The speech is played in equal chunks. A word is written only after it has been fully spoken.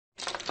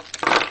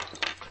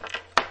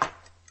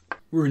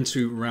We're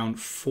into round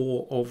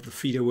 4 of the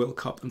Fide World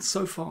Cup, and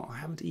so far I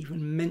haven't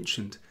even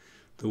mentioned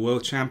the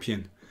world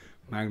champion,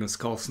 Magnus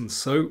Carlsen.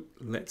 So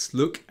let's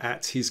look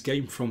at his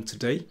game from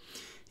today.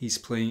 He's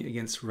playing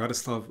against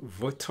Radoslaw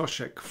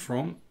Wojtaszek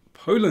from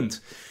Poland.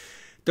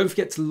 Don't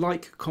forget to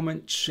like,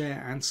 comment,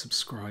 share and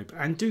subscribe,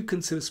 and do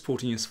consider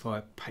supporting us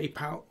via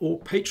PayPal or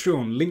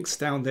Patreon. Links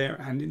down there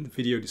and in the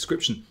video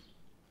description.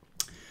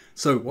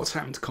 So what's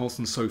happened to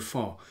Carlsen so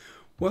far?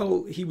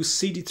 Well, he was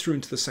seeded through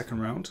into the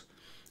second round,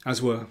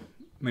 as were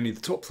many of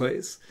the top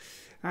players,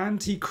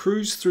 and he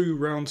cruised through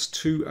rounds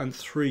 2 and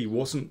 3,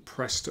 wasn't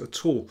pressed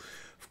at all.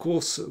 Of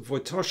course,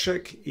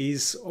 Wojtaszek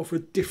is of a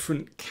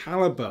different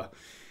caliber.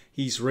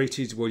 He's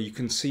rated, well, you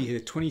can see here,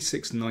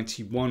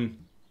 26.91.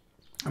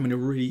 I mean, a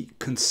really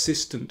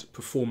consistent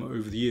performer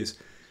over the years.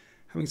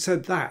 Having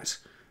said that,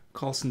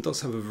 Carlsen does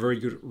have a very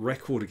good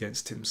record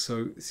against him,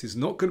 so this is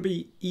not going to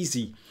be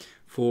easy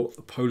for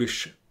the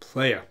Polish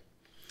player.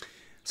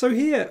 So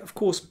here, of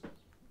course,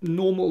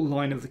 normal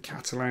line of the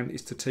Catalan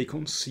is to take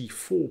on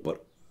c4,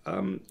 but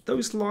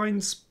those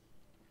lines,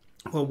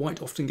 well,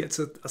 white often gets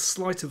a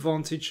slight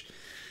advantage,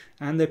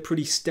 and they're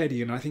pretty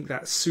steady, and I think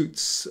that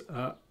suits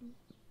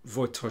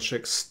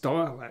Wojtaszek's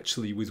style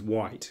actually with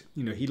white.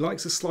 You know, he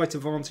likes a slight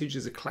advantage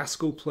as a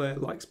classical player,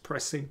 likes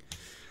pressing,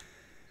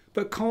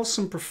 but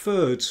Carlsen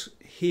preferred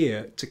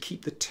here to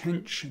keep the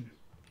tension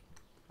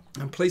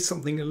and play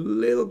something a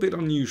little bit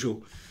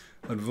unusual,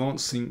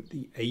 advancing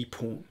the a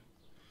pawn.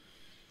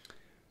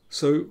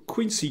 So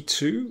queen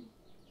c2,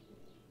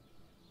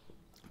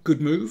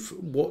 good move.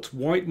 What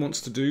white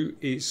wants to do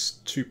is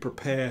to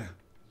prepare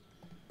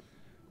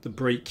the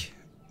break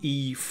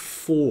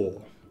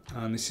e4,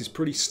 and this is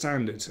pretty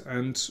standard,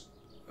 and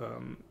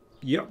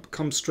yep,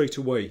 comes straight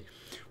away.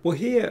 Well,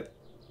 here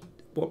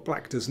what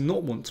black does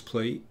not want to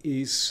play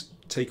is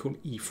take on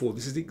e4.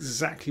 This is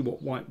exactly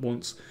what white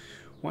wants.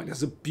 White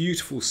has a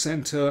beautiful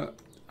center,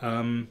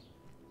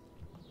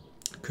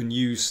 can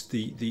use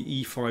the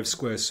e5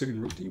 square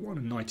soon, rook d1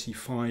 and knight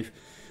e5.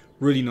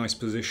 Really nice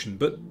position,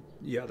 but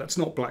yeah, that's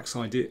not black's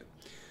idea.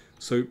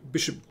 So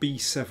bishop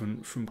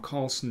b7 from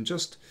Carlsen,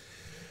 just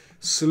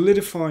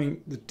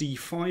solidifying the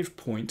d5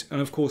 point, and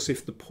of course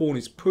if the pawn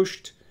is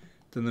pushed,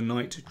 then the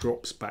knight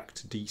drops back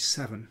to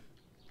d7.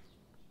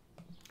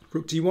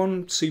 Rook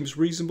d1 seems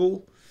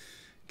reasonable,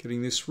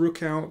 getting this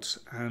rook out,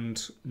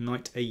 and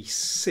knight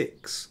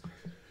a6.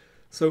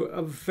 So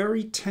a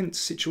very tense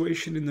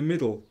situation in the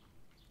middle.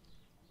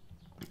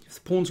 If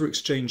the pawns are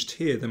exchanged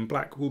here, then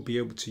black will be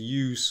able to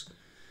use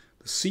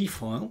the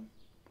c-file.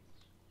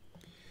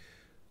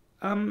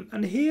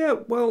 And here,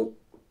 well,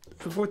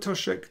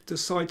 Wojtaszek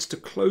decides to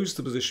close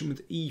the position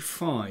with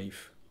e5,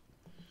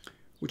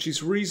 which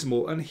is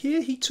reasonable. And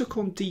here he took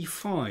on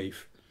d5.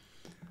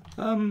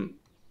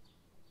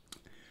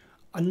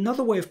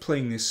 Another way of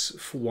playing this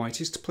for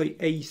white is to play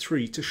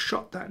a3 to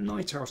shut that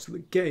knight out of the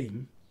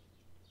game.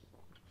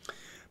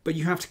 But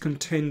you have to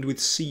contend with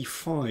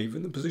c5,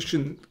 and the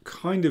position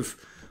kind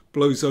of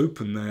blows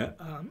open there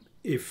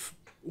if,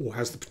 or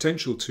has the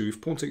potential to,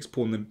 if pawn takes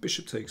pawn, then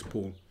bishop takes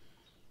pawn.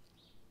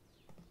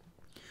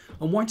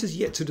 And white has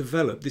yet to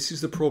develop. This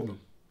is the problem.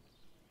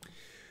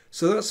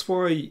 So that's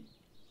why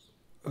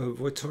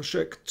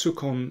Wojtaszek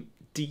took on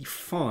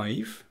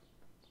d5.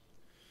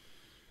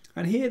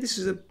 And here this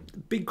is a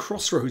big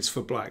crossroads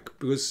for black,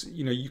 because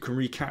you know you can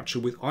recapture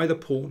with either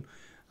pawn,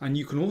 and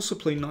you can also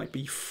play knight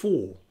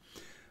b4.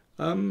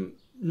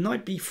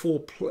 Knight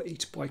b4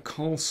 played by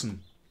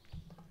Carlsen,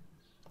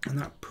 and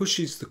that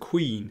pushes the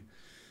queen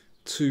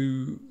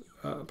to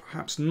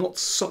perhaps not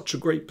such a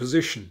great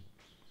position.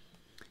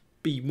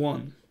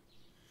 b1.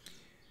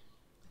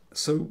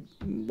 So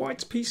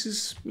white's piece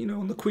is, you know,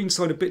 on the queen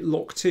side a bit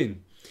locked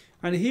in.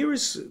 And here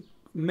is a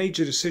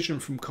major decision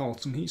from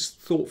Carlsen. He's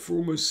thought for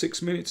almost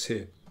 6 minutes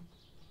here.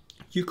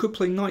 You could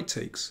play knight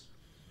takes,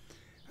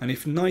 and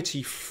if knight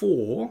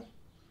e4,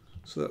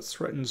 so that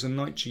threatens a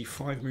knight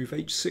g5 move,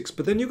 h6,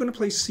 but then you're going to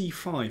play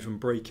c5 and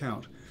break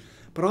out.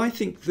 But I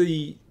think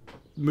the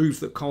move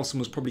that Carlsen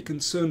was probably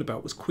concerned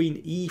about was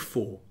queen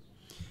e4,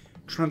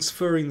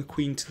 transferring the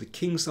queen to the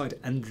king side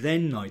and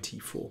then knight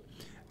e4,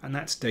 and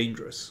that's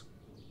dangerous.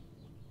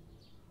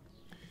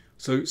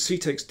 So c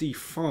takes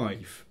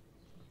d5.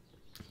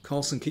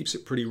 Carlsen keeps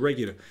it pretty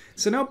regular.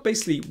 So now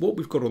basically what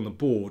we've got on the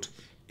board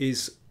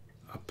is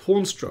a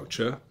pawn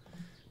structure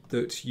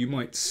that you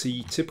might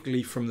see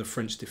typically from the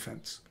French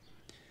defense.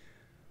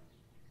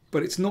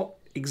 But it's not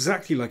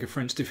exactly like a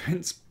French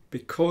defense,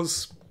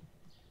 because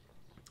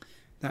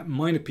that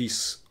minor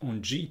piece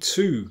on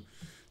g2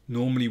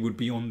 normally would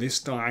be on this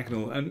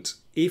diagonal, and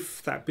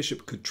if that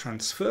bishop could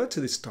transfer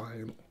to this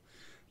diagonal,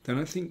 then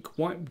I think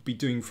white would be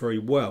doing very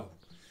well.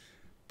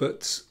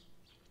 But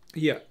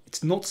yeah,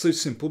 it's not so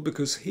simple,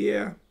 because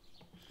here,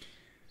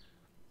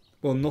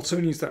 well, not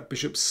only is that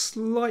bishop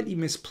slightly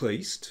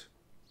misplaced,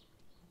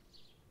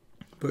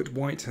 but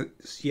white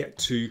has yet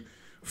to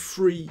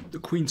free the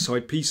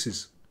queenside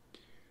pieces.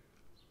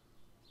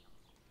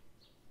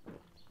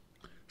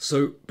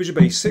 So bishop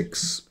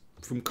a6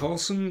 from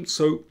Carlsen.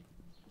 So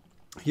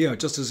yeah,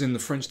 just as in the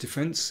French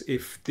defense,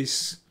 if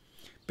this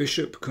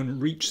bishop can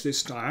reach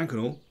this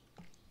diagonal,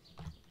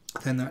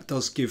 then that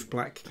does give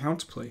black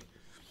counterplay.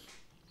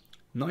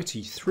 Knight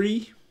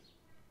e3,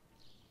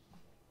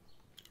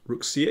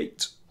 rook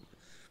c8.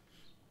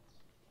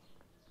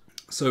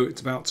 So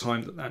it's about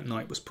time that that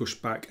knight was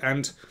pushed back.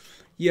 And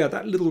yeah,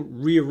 that little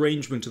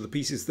rearrangement of the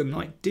pieces, the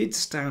knight did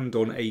stand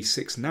on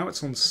a6. Now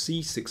it's on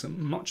c6, a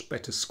much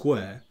better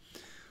square.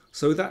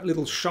 So that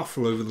little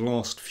shuffle over the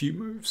last few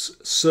moves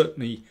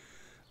certainly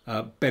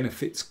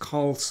benefits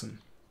Carlsen.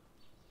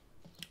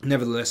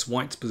 Nevertheless,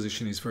 white's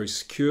position is very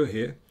secure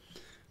here.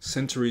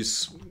 Centre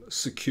is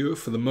secure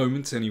for the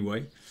moment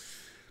anyway.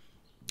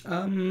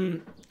 I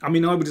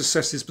mean, I would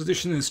assess this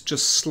position as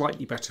just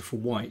slightly better for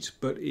white,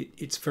 but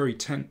it's very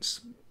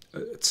tense.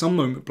 At some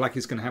moment, black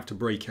is going to have to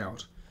break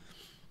out.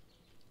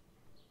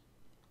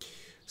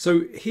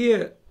 So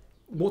here,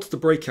 what's the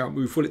breakout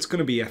move? Well, it's going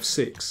to be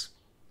f6.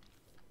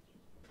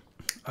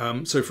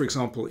 So, for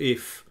example,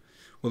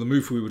 well, the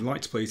move we would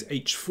like to play is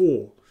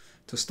h4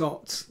 to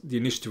start the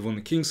initiative on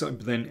the king side,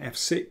 but then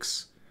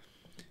f6,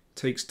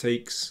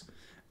 takes,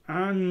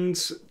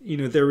 and, you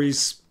know, there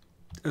is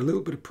a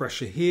little bit of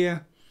pressure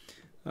here.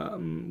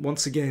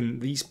 Once again,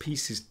 these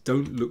pieces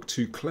don't look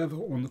too clever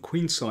on the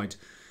queen side.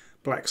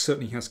 Black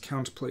certainly has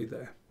counterplay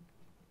there.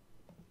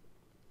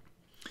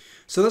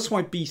 So that's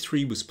why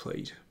b3 was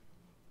played,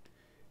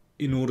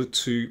 in order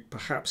to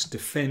perhaps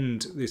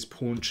defend this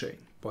pawn chain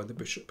by the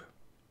bishop.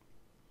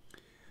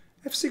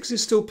 f6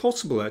 is still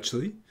possible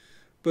actually,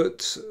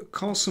 but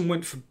Carlsen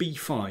went for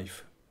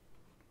b5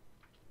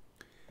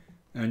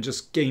 and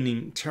just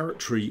gaining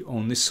territory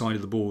on this side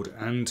of the board.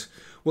 And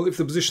well, if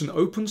the position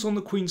opens on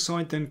the queen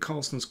side, then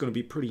Carlsen's going to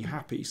be pretty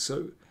happy.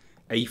 So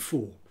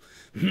a4.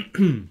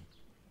 And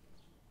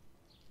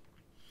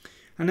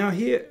now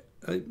here,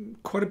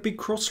 quite a big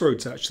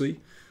crossroads actually.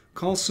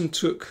 Carlsen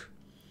took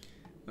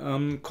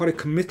quite a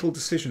committal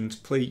decision to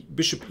play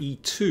bishop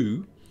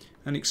e2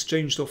 and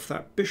exchanged off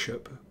that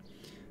bishop.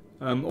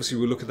 Obviously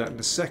we'll look at that in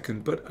a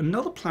second, but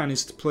another plan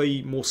is to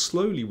play more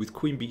slowly with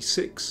queen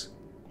b6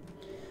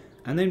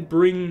 and then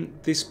bring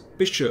this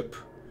bishop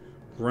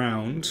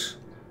round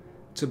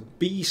to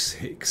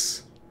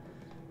b6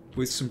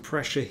 with some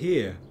pressure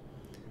here.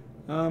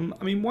 I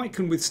mean, white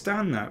can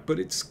withstand that, but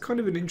it's kind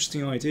of an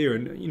interesting idea,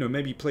 and you know,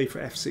 maybe play for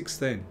f6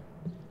 then.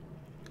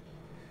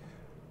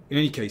 In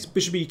any case,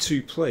 bishop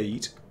e2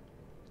 played,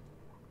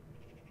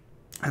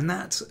 and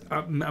that,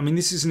 I mean,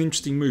 this is an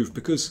interesting move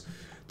because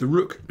the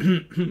rook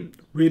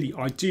really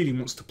ideally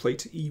wants to play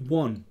to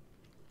e1,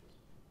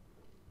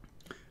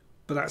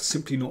 but that's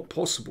simply not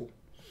possible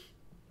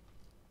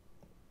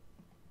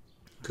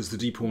because the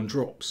d-pawn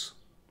drops.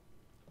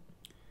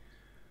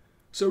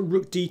 So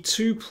rook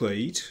d2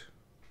 played,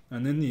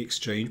 and then the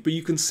exchange, but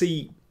you can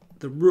see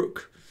the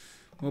rook,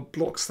 well,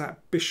 blocks that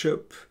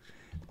bishop.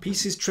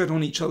 Pieces tread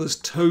on each other's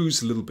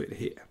toes a little bit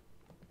here,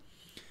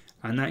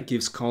 and that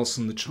gives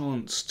Carlsen the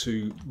chance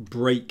to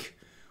break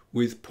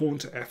with pawn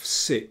to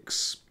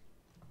f6.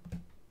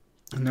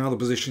 And now the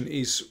position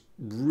is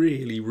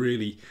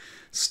really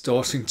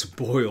starting to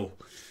boil.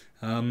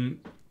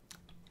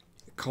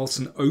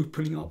 Carlsen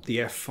opening up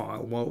the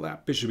f-file while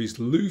that bishop is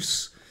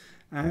loose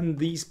and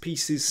these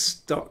pieces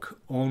stuck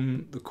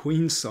on the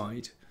queen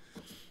side.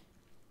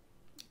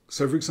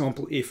 So for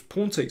example, if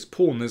pawn takes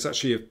pawn, there's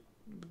actually a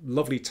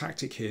lovely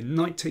tactic here.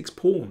 Knight takes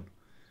pawn.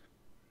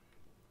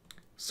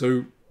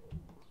 So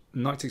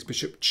knight takes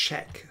bishop,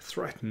 check,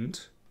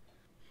 threatened.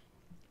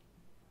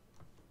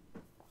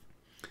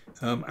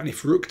 And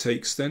if rook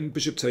takes, then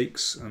bishop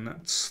takes, and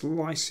that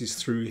slices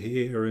through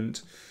here, and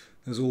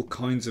there's all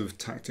kinds of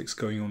tactics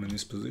going on in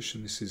this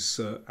position. This is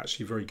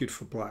actually very good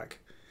for black.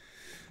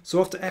 So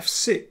after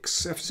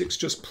f6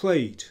 just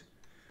played,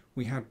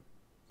 we had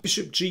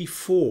bishop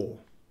g4.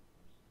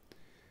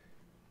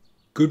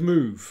 Good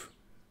move.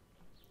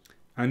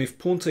 And if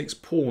pawn takes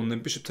pawn,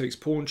 then bishop takes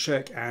pawn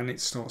check, and it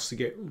starts to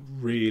get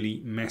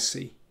really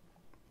messy.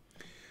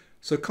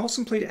 So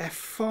Carlsen played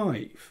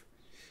f5.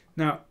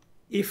 Now,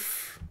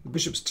 if the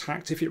bishop's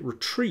attacked, if it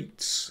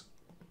retreats,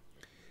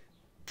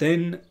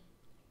 then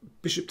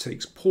bishop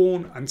takes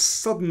pawn, and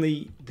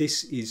suddenly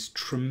this is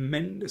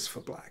tremendous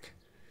for black.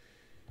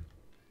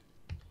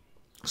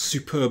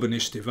 Superb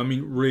initiative. I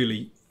mean,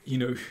 really, you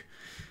know,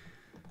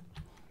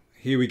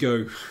 here we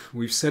go.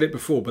 We've said it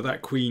before, but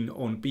that queen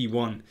on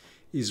b1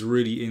 is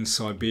really in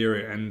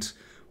Siberia, and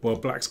well,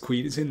 black's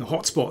queen is in the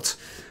hotspot,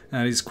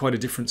 and it's quite a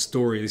different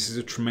story. This is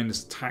a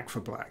tremendous attack for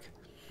black.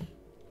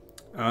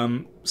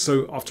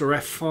 So after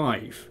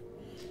f5,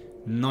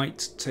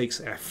 knight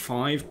takes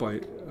f5 by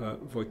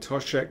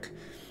Wojtaszek,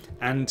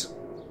 and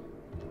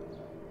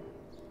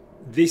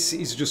this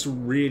is just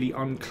really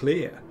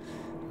unclear.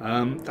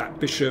 That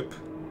bishop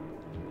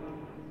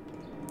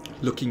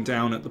looking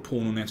down at the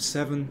pawn on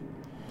f7.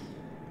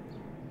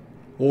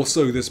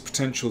 Also, there's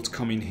potential to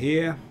come in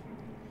here.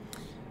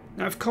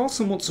 Now, if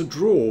Carlsen wants a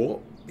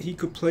draw, he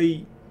could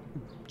play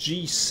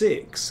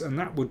g6, and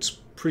that would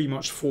pretty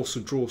much force a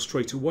draw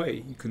straight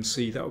away. You can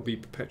see that would be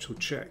perpetual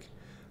check.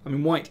 I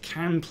mean, white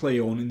can play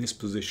on in this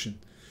position.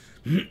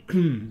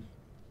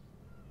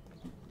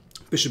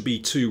 Bishop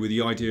b2 with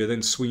the idea of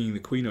then swinging the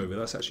queen over.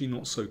 That's actually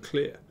not so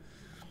clear.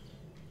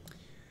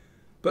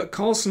 But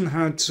Carlsen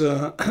had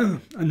a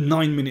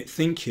 9-minute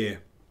think here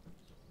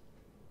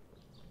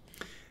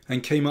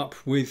and came up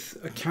with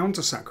a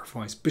counter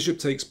sacrifice. Bishop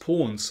takes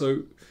pawn.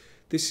 So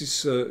this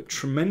is a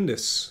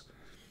tremendous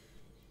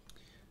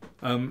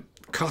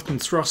cut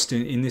and thrust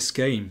in this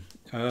game.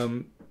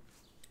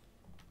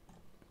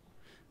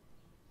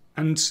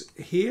 And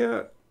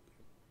here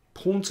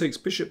pawn takes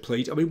bishop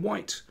played. I mean,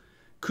 white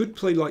could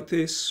play like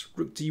this,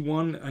 rook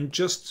d1, and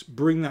just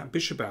bring that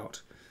bishop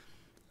out.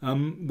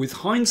 With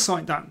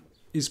hindsight, that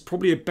is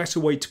probably a better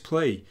way to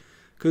play,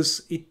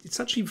 because it's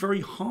actually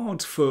very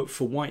hard for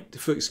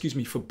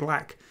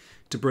black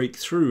to break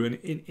through. And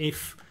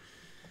if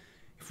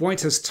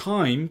white has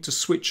time to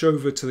switch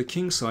over to the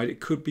king side,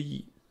 it could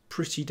be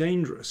pretty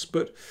dangerous.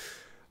 But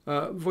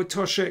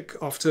Wojtaszek,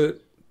 after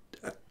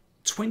a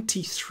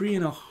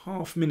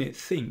 23.5-minute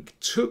think,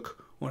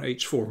 took on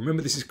h4.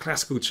 Remember, this is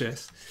classical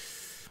chess.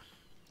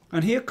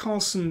 And here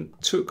Carlsen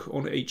took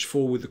on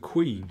h4 with the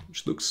queen,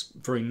 which looks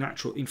very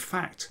natural. In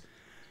fact,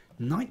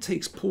 knight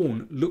takes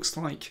pawn looks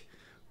like,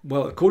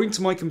 well, according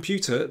to my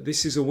computer,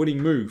 this is a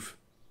winning move.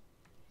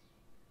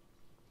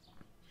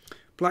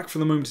 Black for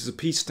the moment is a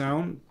piece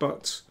down,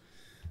 but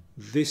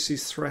this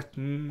is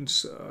threatened.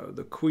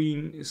 The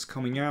queen is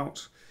coming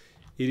out.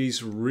 It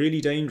is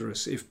really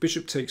dangerous. If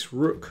bishop takes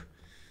rook,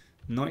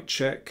 knight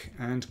check,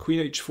 and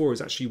queen h4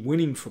 is actually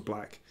winning for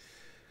black.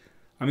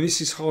 I mean,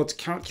 this is hard to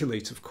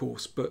calculate, of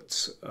course,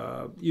 but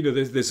you know,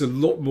 there's a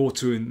lot more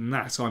to it than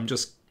that. I'm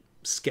just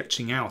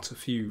sketching out a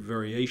few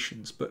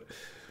variations. But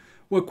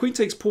well, queen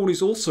takes pawn is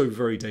also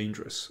very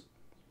dangerous.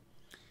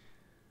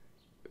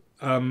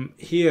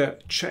 Here,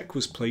 check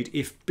was played.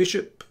 If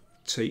bishop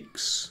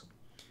takes,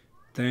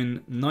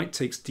 then knight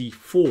takes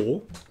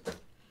d4,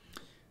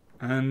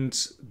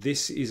 and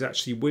this is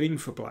actually winning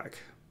for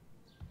black.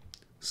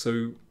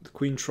 So the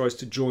queen tries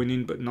to join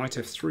in, but knight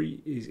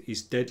f3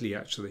 is deadly,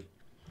 actually.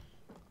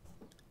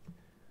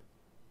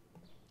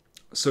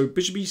 So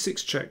bishop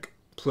e6 check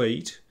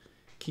played,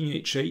 king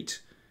h8,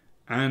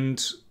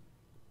 and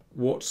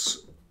what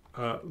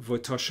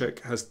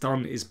Wojtaszek has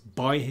done is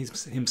buy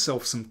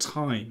himself some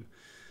time.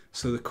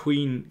 So the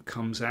queen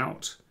comes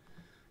out,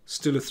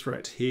 still a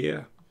threat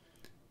here,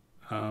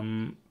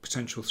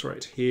 potential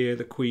threat here.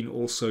 The queen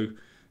also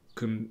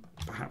can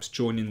perhaps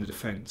join in the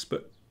defense,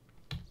 but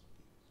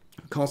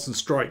Carlsen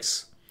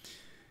strikes,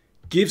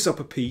 gives up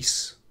a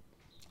piece,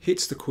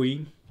 hits the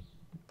queen.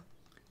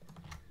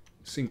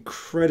 It's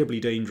incredibly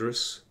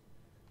dangerous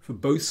for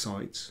both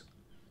sides.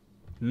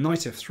 Knight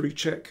f3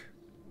 check,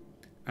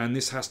 and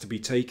this has to be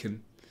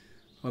taken,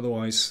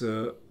 otherwise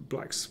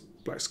black's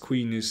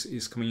queen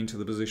is coming into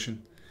the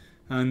position.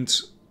 And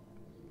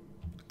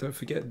don't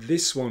forget,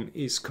 this one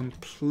is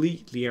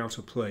completely out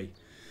of play.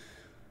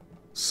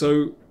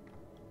 So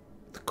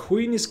the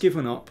queen is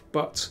given up,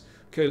 but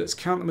okay, let's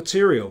count the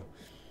material.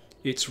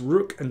 It's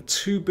rook and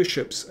 2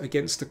 bishops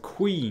against the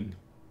queen.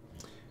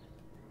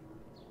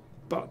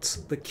 But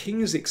the king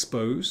is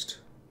exposed.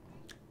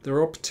 There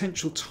are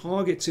potential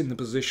targets in the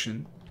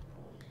position.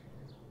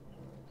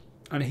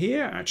 And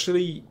here,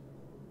 actually,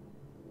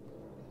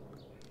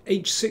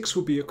 h6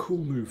 would be a cool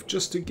move,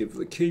 just to give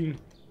the king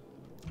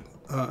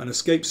an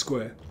escape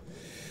square.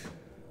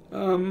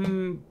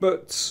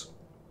 But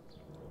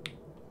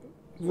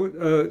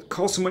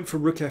Carlsen went for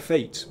rook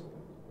f8.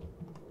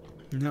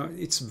 Now,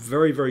 it's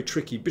very, very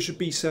tricky. Bishop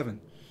b7.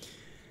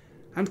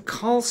 And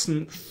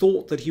Carlsen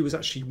thought that he was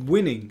actually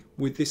winning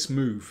with this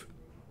move.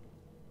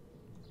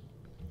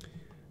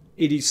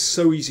 It is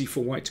so easy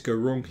for white to go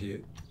wrong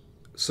here.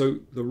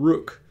 So the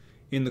rook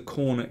in the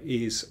corner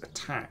is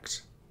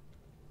attacked.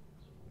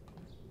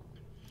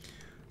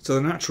 So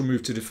the natural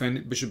move to defend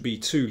it, bishop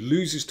b2,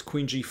 loses to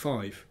queen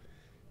g5,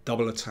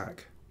 double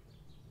attack.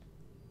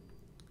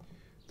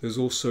 There's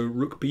also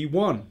rook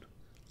b1,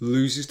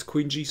 loses to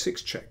queen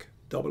g6 check,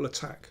 double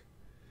attack.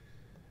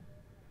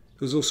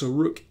 There's also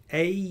rook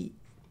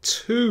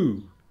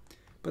a2,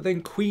 but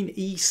then queen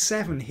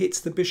e7 hits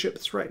the bishop,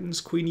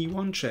 threatens queen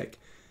e1 check,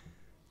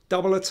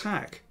 double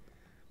attack.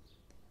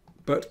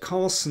 But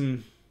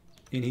Carlsen,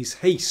 in his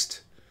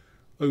haste,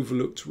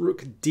 overlooked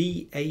rook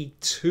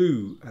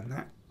da2, and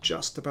that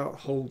just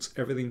about holds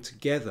everything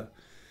together.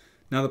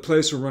 Now the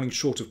players are running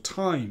short of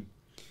time,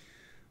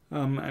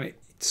 and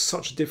it's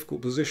such a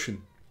difficult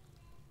position.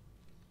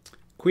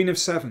 Queen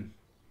f7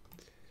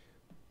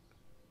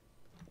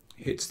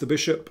 hits the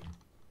bishop,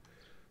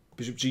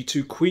 bishop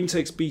g2, queen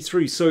takes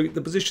b3, so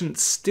the position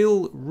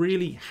still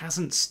really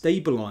hasn't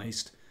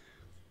stabilized.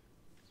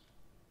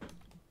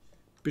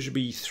 Bishop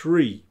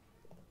e3,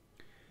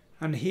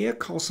 and here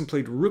Carlsen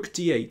played rook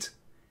d8,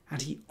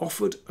 and he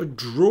offered a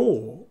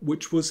draw,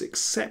 which was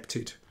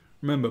accepted.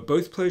 Remember,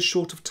 both players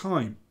short of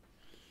time.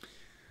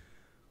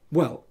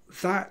 Well,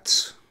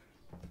 that,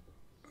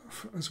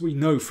 as we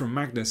know from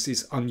Magnus,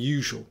 is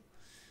unusual.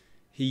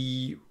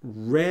 He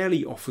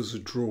rarely offers a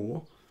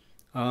draw,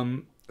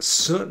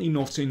 certainly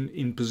not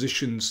in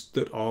positions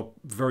that are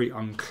very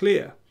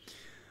unclear.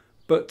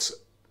 But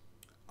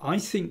I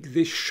think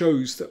this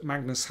shows that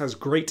Magnus has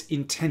great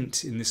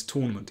intent in this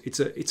tournament.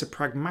 It's a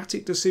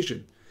pragmatic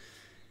decision.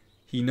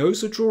 He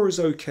knows the draw is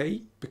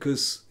okay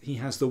because he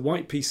has the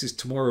white pieces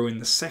tomorrow in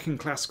the second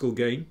classical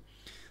game.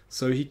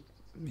 So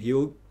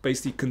he'll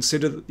basically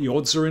consider that the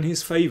odds are in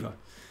his favour.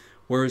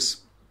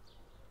 Whereas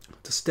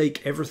to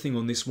stake everything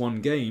on this one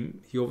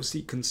game, he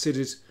obviously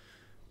considered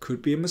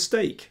could be a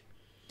mistake.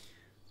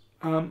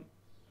 I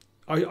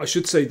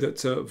should say that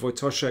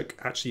Wojtaszek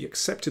actually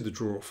accepted the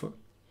draw offer.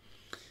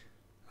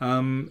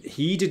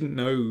 He didn't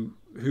know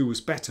who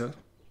was better.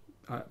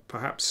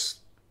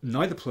 Perhaps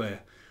neither player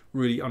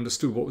really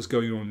understood what was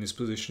going on in this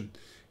position.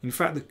 In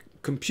fact, the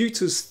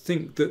computers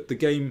think that the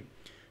game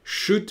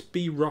should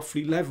be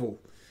roughly level,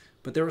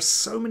 but there are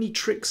so many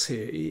tricks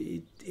here.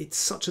 It's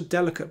such a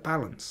delicate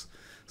balance.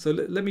 So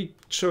let me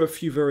show a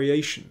few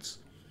variations.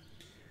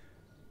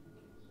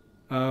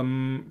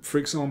 For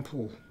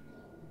example,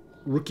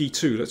 rook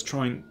e2. Let's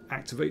try and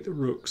activate the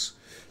rooks.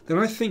 Then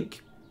I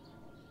think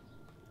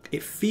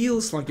it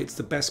feels like it's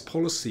the best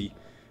policy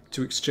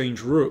to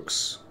exchange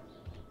rooks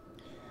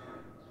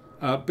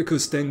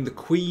because then the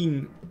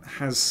queen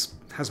has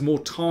more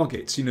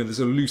targets. You know, there's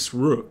a loose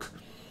rook.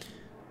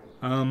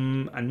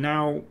 And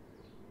now,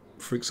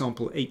 for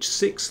example,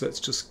 h6.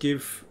 Let's just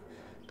give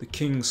the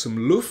king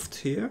some luft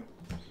here.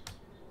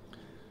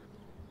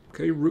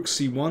 Okay, rook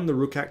c1. The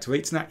rook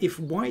activates. Now, if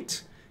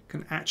white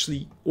can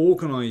actually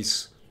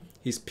organize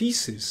his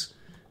pieces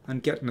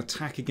and get an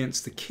attack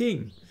against the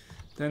king,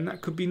 then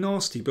that could be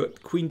nasty.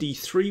 But queen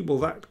d3, well,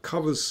 that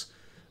covers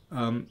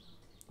the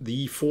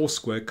e4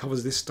 square,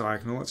 covers this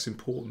diagonal. That's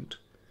important.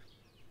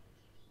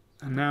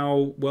 And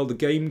now, well, the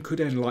game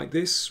could end like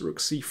this. Rook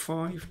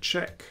c5,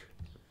 check.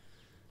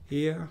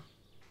 Here,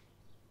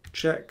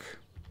 check.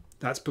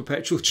 That's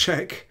perpetual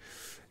check,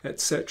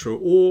 etc.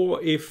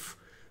 Or if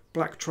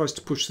black tries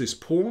to push this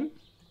pawn,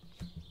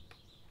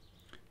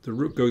 the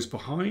rook goes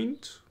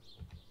behind.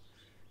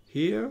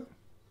 Here,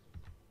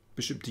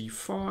 bishop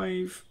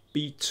d5,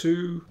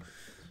 b2.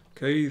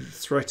 Okay, the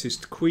threat is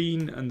to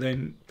queen, and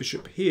then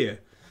bishop here.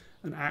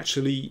 And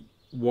actually,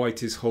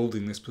 white is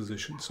holding this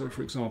position. So,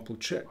 for example,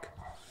 check.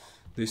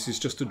 This is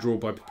just a draw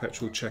by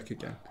perpetual check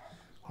again,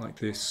 like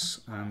this,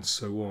 and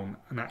so on.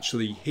 And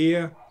actually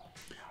here,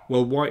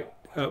 well,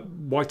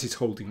 white is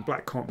holding.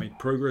 Black can't make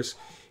progress.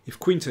 If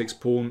queen takes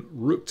pawn,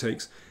 rook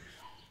takes.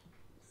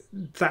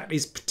 That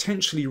is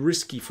potentially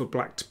risky for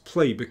black to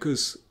play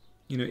because,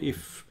 you know,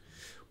 if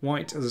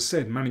white, as I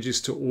said,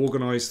 manages to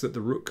organize that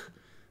the rook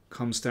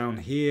comes down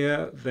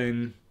here,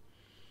 then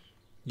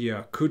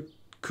yeah,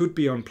 could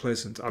be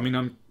unpleasant. I mean,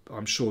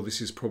 I'm sure this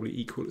is probably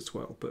equal as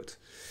well, but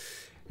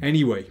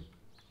anyway,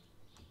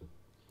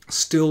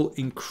 still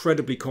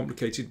incredibly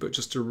complicated. But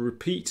just to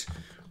repeat,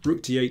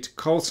 rook d8,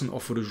 Carlsen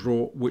offered a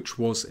draw which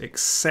was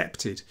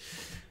accepted.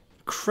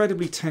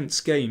 Incredibly tense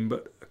game,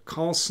 but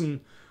Carlsen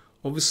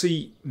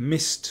obviously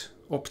missed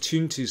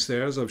opportunities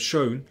there, as I've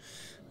shown.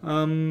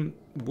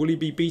 Will he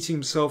be beating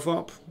himself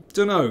up?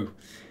 Don't know.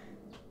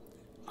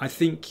 I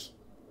think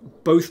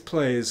both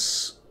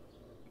players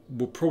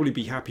will probably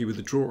be happy with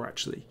the draw,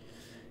 actually.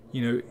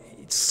 You know,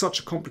 it's such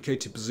a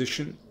complicated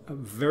position,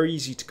 very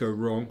easy to go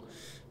wrong.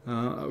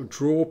 A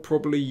draw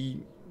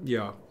probably,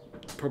 yeah,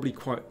 probably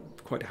quite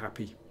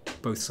happy,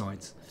 both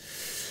sides.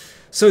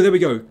 So there we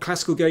go.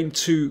 Classical Game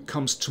 2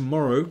 comes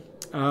tomorrow.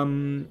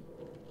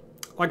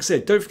 Like I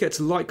said, don't forget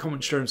to like,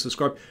 comment, share and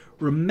subscribe.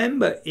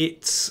 Remember,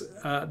 there's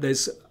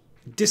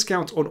a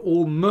discount on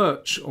all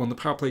merch on the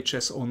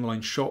PowerPlayChess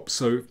online shop.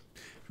 So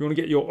if you want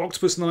to get your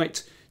Octopus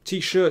Knight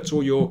t-shirts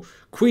or your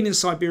Queen in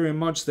Siberian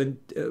mug,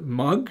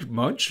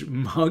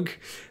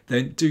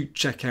 then do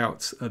check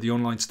out the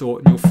online store,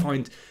 and you'll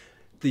find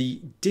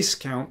the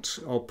discount.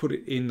 I'll put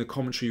it in the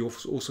commentary. You'll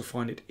also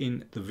find it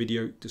in the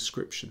video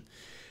description.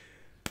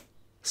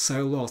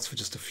 Sale lasts for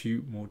just a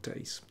few more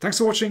days. Thanks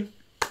for watching.